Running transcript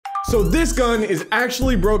So this gun is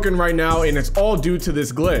actually broken right now, and it's all due to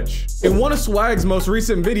this glitch. In one of Swagg's most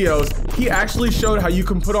recent videos, he actually showed how you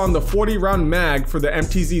can put on the 40-round mag for the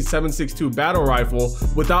MTZ-762 battle rifle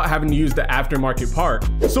without having to use the aftermarket part.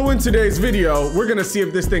 So in today's video, we're gonna see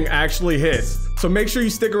if this thing actually hits. So make sure you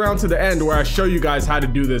stick around to the end where I show you guys how to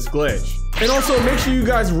do this glitch. And also make sure you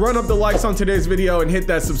guys run up the likes on today's video and hit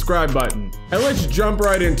that subscribe button. And let's jump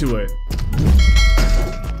right into it.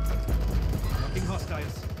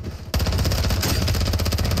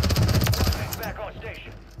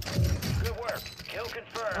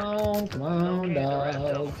 Oh, come on,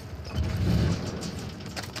 dog.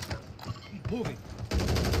 Moving.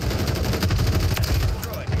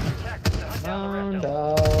 Come on,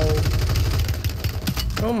 dog.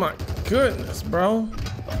 Oh my goodness, bro.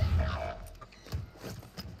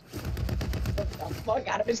 Get the fuck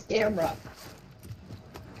out of his camera.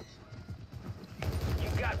 You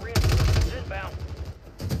got reinforcements inbound.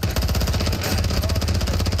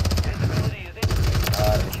 Visibility is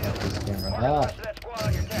increased. Camera.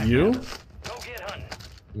 You? Go get hunting.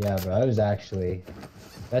 Yeah, bro, it was actually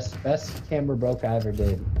best camera broke I ever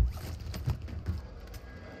did.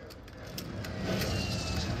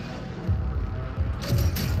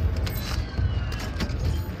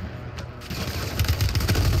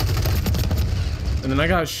 And then I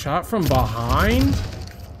got shot from behind?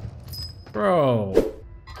 Bro.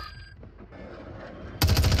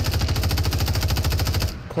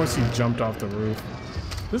 Of course he jumped off the roof.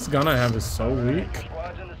 This gun I have is so weak.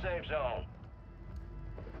 Squad's in the safe zone.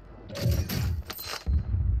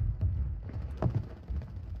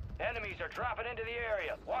 Enemies are dropping into the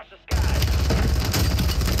area. Watch the sky.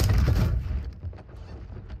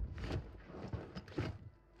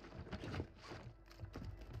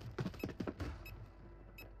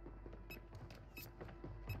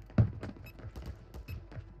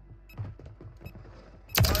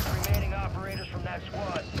 Mark remaining operators from that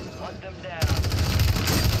squad. Hunt them down.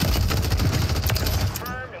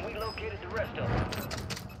 Confirmed, and we located the rest of them.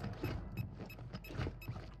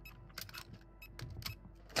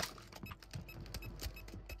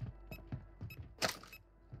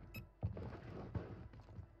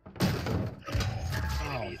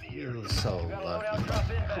 You're so Got a lucky. loadout drop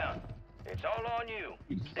inbound. It's all on you.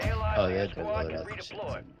 Stay alive. Oh, so yeah, your good squad can loadout.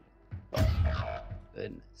 redeploy.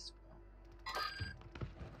 Goodness.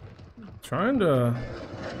 Trying to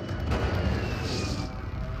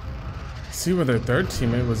see where their third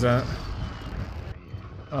teammate was at.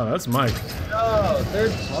 Oh, that's Mike. Oh,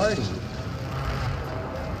 third party.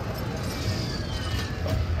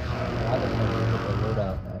 I don't know if we put the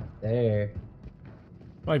loadout back there.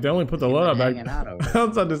 Like they only put the loadout back. Hanging out over I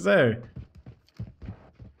was about to say.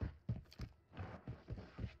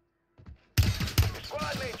 Your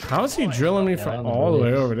squad mates How is he redeploying. drilling me Yeah, from on the all the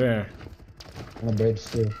way bridge. over there? On the bridge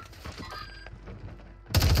too.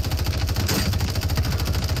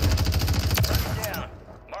 Down.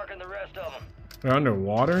 Marking the rest of them. They're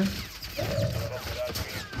underwater?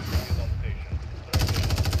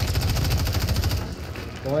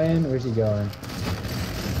 Going, where's he going?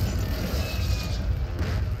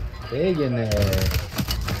 Big in there.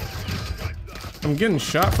 I'm getting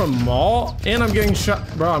shot from mall and I'm getting shot.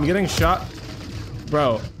 Bro, I'm getting shot.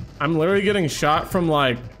 Bro, I'm literally getting shot from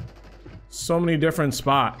like so many different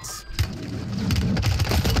spots.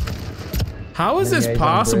 How is this Yeah, he's on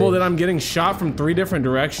possible bridge. that I'm getting shot from 3 different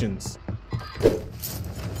directions?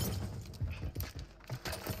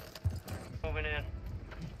 Moving in.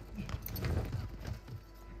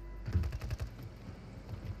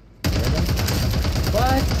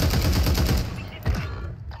 What?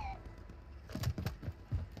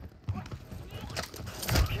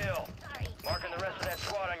 Kill. Marking the rest of that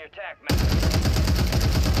squad on your tac map.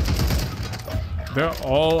 They're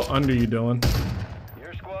all under you, Dylan.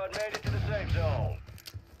 Your squad made it to the safe zone.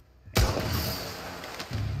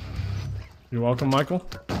 You're welcome, Michael.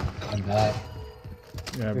 I'm back.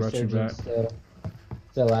 Yeah, I brought you back. Resurgence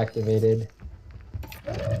still activated.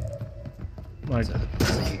 Like, So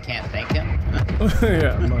you can't thank him?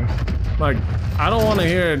 yeah, like, I don't want to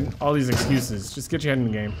hear all these excuses. Just get your head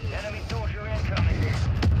in the game. Enemy soldier incoming.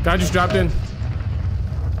 Guy just dropped in.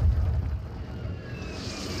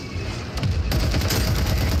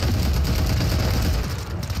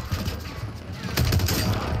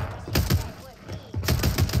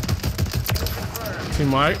 Team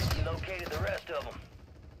Mike. Located the rest of them.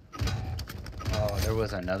 Oh, there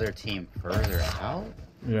was another team further out?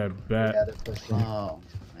 Yeah, bet. Yeah, they're pushing. Oh,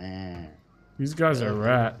 man. These guys are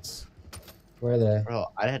rats. Where are they? Bro,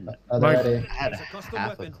 I had Oh, they're Mike. ready. I had It's a custom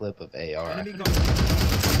half a weapon. clip of AR. Enemy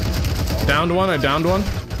gun. Downed one. I downed one.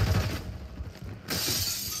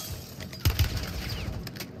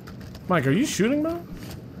 Mike, are you shooting, bro?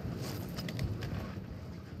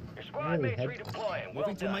 Your squad Really mates redeploying. Well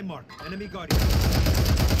Moving to my done. mark. Enemy guardian.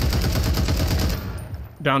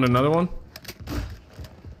 Down another one.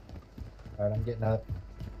 Alright, I'm getting up.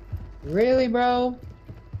 Really, bro?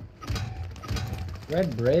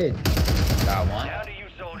 Red bridge. Got one. Down to you,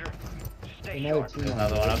 soldier. Stay Another sharp. team.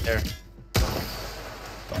 Another one up there.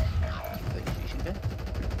 Like, you should get-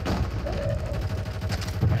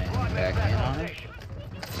 Squad Back mates in back on on him. station.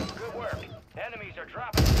 Good work. Enemies are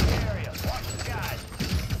dropping in the area. Watch the skies.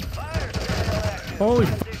 Fire sale active. Holy,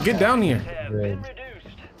 get down here. Have Red. been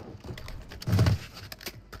reduced.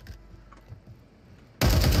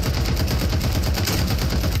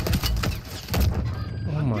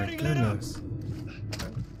 Oh my goodness.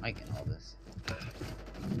 Mike and all this.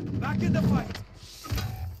 Back in the fight.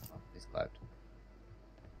 Oh, he's clapped.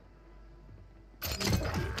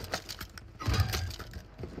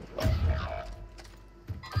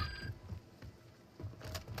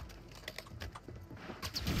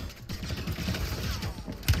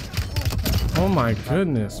 Oh my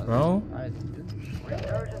goodness, bro. Nice, dude.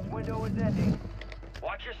 Resurgence window is ending.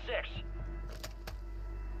 Watch your six.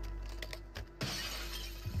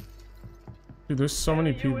 Dude, there's so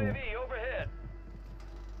many people. UAV overhead.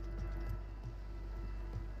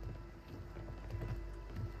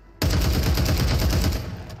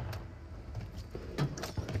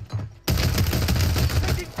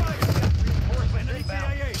 Taking fire. Reinforcements Enemy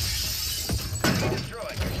inbound. CIA. Enemy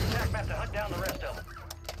destroyed. Use your attack map to hunt down the rest of them.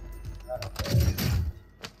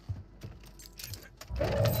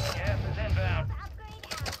 Gas is inbound.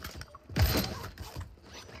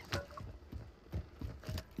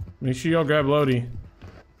 Make sure y'all grab Lodi.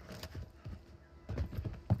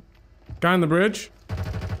 Guy on the bridge.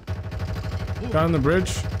 Guy on the bridge.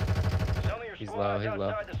 Some of your He's squads low, he's low.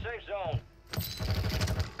 outside the safe zone.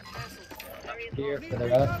 Here Need for the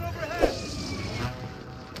recon left. overhead.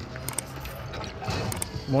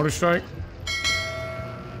 Mortar strike.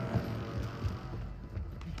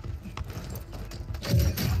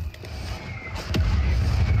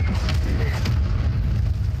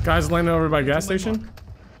 Guys landing over by gas station. Good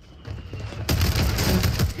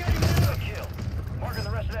kill. Marking the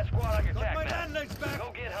rest of that squad on your Got attack my map. landlegs back.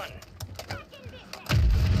 Go get hunting.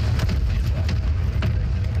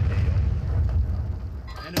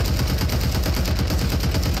 Enemy.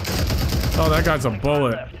 Oh, that guy's a 25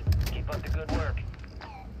 bullet. left. Keep up the good work.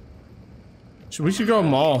 We should go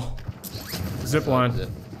mall. Zip line. Zip.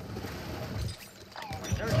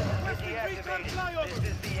 Resurgence is deactivated. This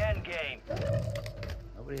is the end game.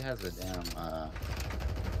 Nobody has a damn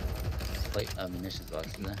plate munitions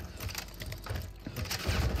box in there.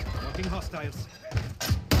 Marking hostiles.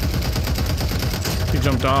 He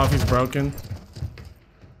jumped off. He's broken.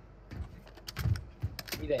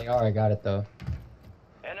 Need AR, I got it though.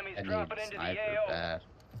 Enemies I need dropping into the sniper AO. bad.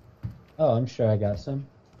 Oh, I'm sure I got some.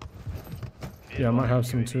 Yeah, I might have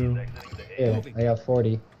some too. Yeah, I got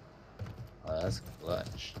 40. Oh, that's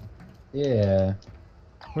clutch. Yeah.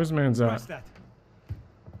 Where's man's at? Press that.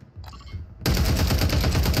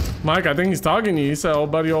 Mike, I think he's talking to you. He said,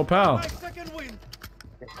 "Old buddy, old pal." 5-second win.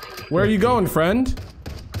 Where are you going, friend?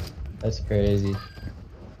 That's crazy.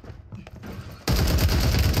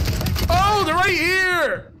 Oh, they're right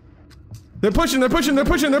here. They're pushing. They're pushing. They're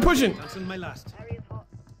pushing. They're pushing. Cancel my last.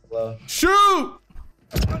 Well, Shoot!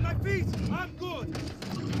 On my feet. I'm good.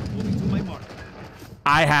 Moving to my mark.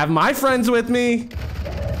 I have my friends with me.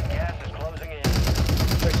 Gas is closing in.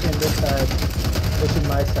 pushing this side. Pushing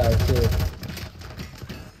my side too.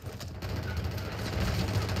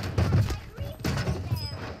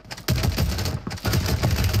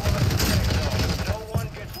 No one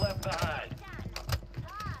gets left behind.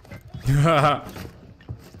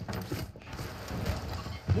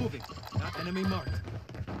 Moving. Not enemy marked.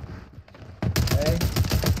 Okay.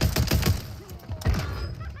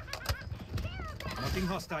 Marking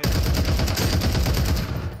hostile.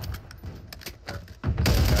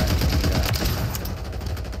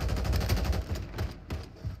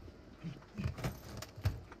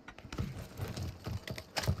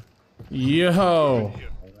 Yo, Alright,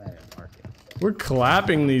 mark it. we're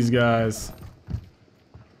clapping these guys.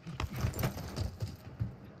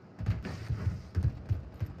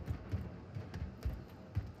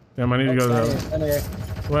 Damn, I need to go to the. Down here.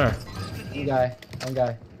 Where? One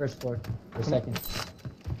guy. First floor. Or second.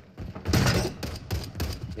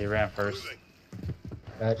 He ran first.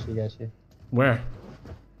 Got you. Where?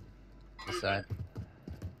 This side.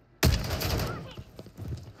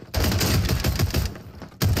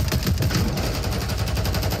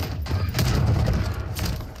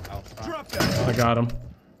 Out front. Drop that. I got him.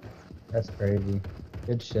 That's crazy.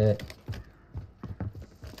 Good shit.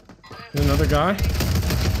 Another guy.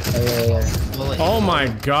 Oh, yeah. Oh my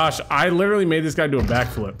gosh, I literally made this guy do a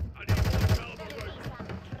backflip.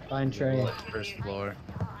 Fine train. First floor.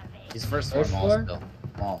 He's first floor, First mall floor? still.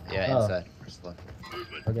 Mall, yeah, Oh. inside. First floor.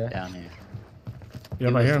 Okay. Down here.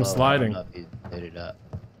 Yep, I hear him sliding. He lit it up.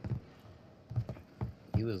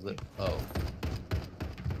 He was lit. Oh.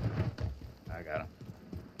 I got him.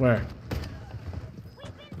 Where?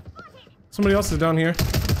 Somebody else is down here.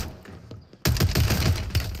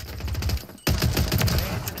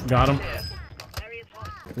 Got him.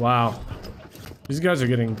 Wow. These guys are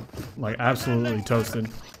getting like absolutely toasted.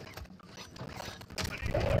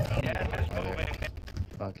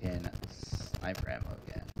 Fucking sniper ammo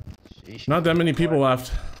again. Sheesh. Not that many people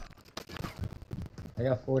left. I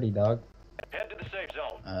got 40, dog. Head to the safe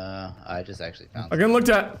zone. I just actually found Again looked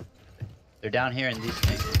at. They're down here in these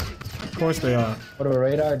things. Of course they are. Put a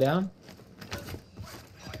radar down.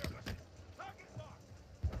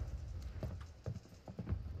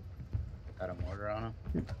 Got a mortar on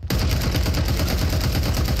him.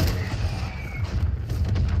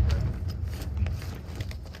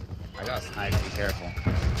 I got sniped, be careful.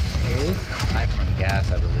 Really? Snipe from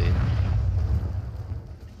gas, I believe.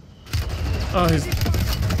 Oh, he's.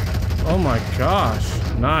 Oh my gosh.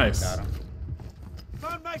 Nice. Got him.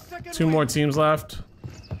 Found my second Two more teams left.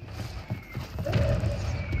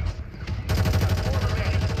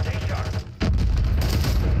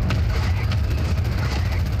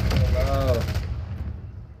 Oh,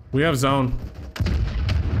 We have zone.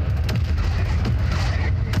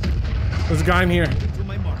 There's a guy in here. to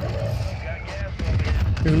my mark.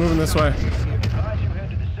 He's moving this way. Advise you head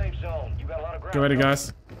to the safe zone. You got a lot of ground. Get ready,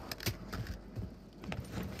 guys.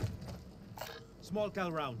 Small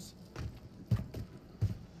cal rounds.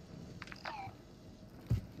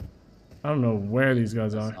 I don't know where these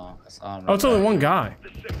guys are. I saw him Oh, it's only right one guy.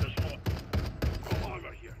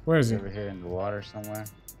 Where is he? over here in the water somewhere.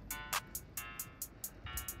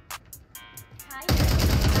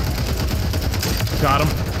 Got him.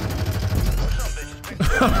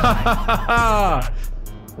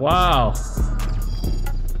 Wow.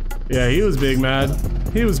 Yeah, he was big mad.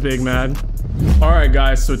 He was big mad. All right,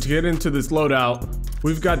 guys, so to get into this loadout,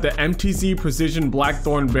 we've got the MTZ Precision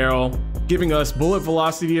Blackthorn Barrel, giving us bullet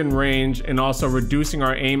velocity and range, and also reducing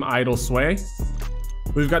our aim idle sway.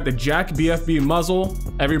 We've got the Jack BFB muzzle.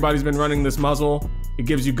 Everybody's been running this muzzle. It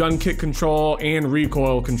gives you gun kick control and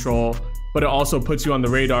recoil control, but it also puts you on the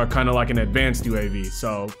radar kind of like an advanced UAV,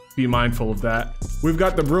 so be mindful of that. We've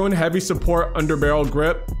got the Bruin Heavy Support Underbarrel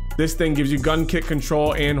Grip. This thing gives you gun kick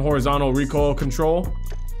control and horizontal recoil control.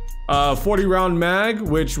 40 round mag,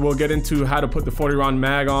 which we'll get into how to put the 40 round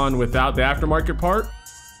mag on without the aftermarket part.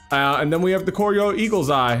 And then we have the Koryo Eagle's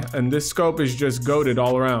Eye, and this scope is just goated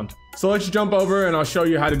all around. So let's jump over and I'll show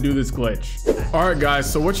you how to do this glitch. All right, guys,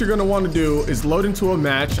 so what you're gonna wanna do is load into a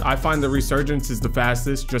match. I find the Resurgence is the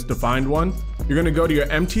fastest just to find one. You're gonna go to your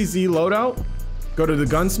MTZ loadout, go to the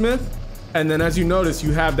gunsmith, and then as you notice,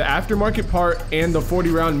 you have the aftermarket part and the 40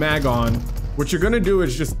 round mag on. What you're gonna do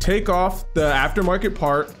is just take off the aftermarket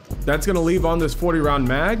part. That's gonna leave on this 40 round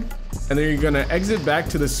mag, and then you're gonna exit back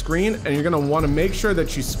to the screen, and you're gonna wanna make sure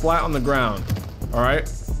that you splat on the ground, all right?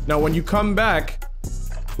 Now, when you come back,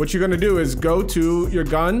 what you're gonna do is go to your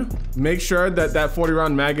gun, make sure that that 40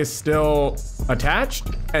 round mag is still attached,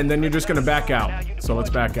 and then you're just gonna back out. So let's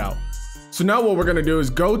back out. So now what we're gonna do is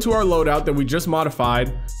go to our loadout that we just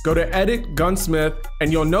modified, go to edit gunsmith, and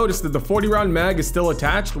you'll notice that the 40 round mag is still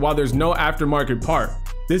attached while there's no aftermarket part.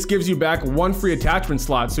 This gives you back one free attachment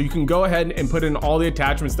slot, so you can go ahead and put in all the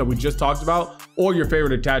attachments that we just talked about, or your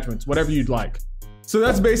favorite attachments, whatever you'd like. So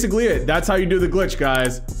that's basically it. That's how you do the glitch,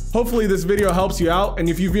 guys. Hopefully this video helps you out, and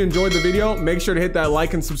if you've enjoyed the video, make sure to hit that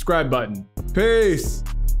like and subscribe button. Peace.